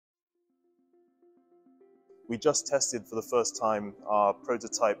we just tested for the first time our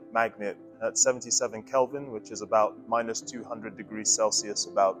prototype magnet at 77 Kelvin, which is about minus 200 degrees Celsius,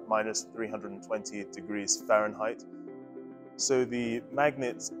 about minus 320 degrees Fahrenheit. So the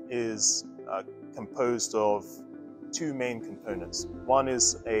magnet is composed of two main components. One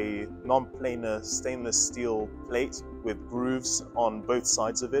is a non-planar stainless steel plate with grooves on both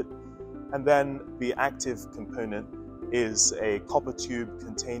sides of it. And then the active component is a copper tube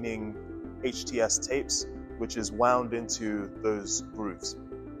containing HTS tapes, which is wound into those grooves.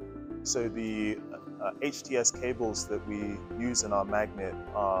 So the HTS cables that we use in our magnet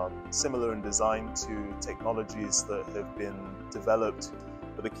are similar in design to technologies that have been developed,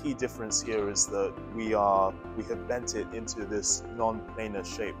 but the key difference here is that we have bent it into this non-planar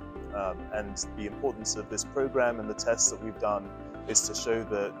shape. And the importance of this program and the tests that we've done is to show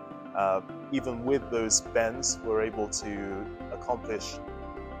that even with those bends, we're able to accomplish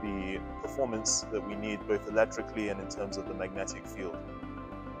the performance that we need both electrically and in terms of the magnetic field.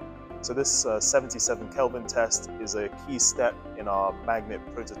 So this 77 Kelvin test is a key step in our magnet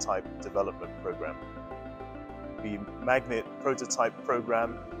prototype development program. The magnet prototype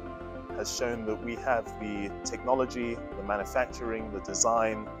program has shown that we have the technology, the manufacturing, the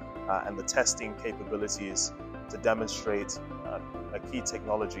design, and the testing capabilities to demonstrate a key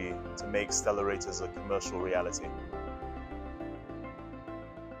technology to make Stellarators a commercial reality.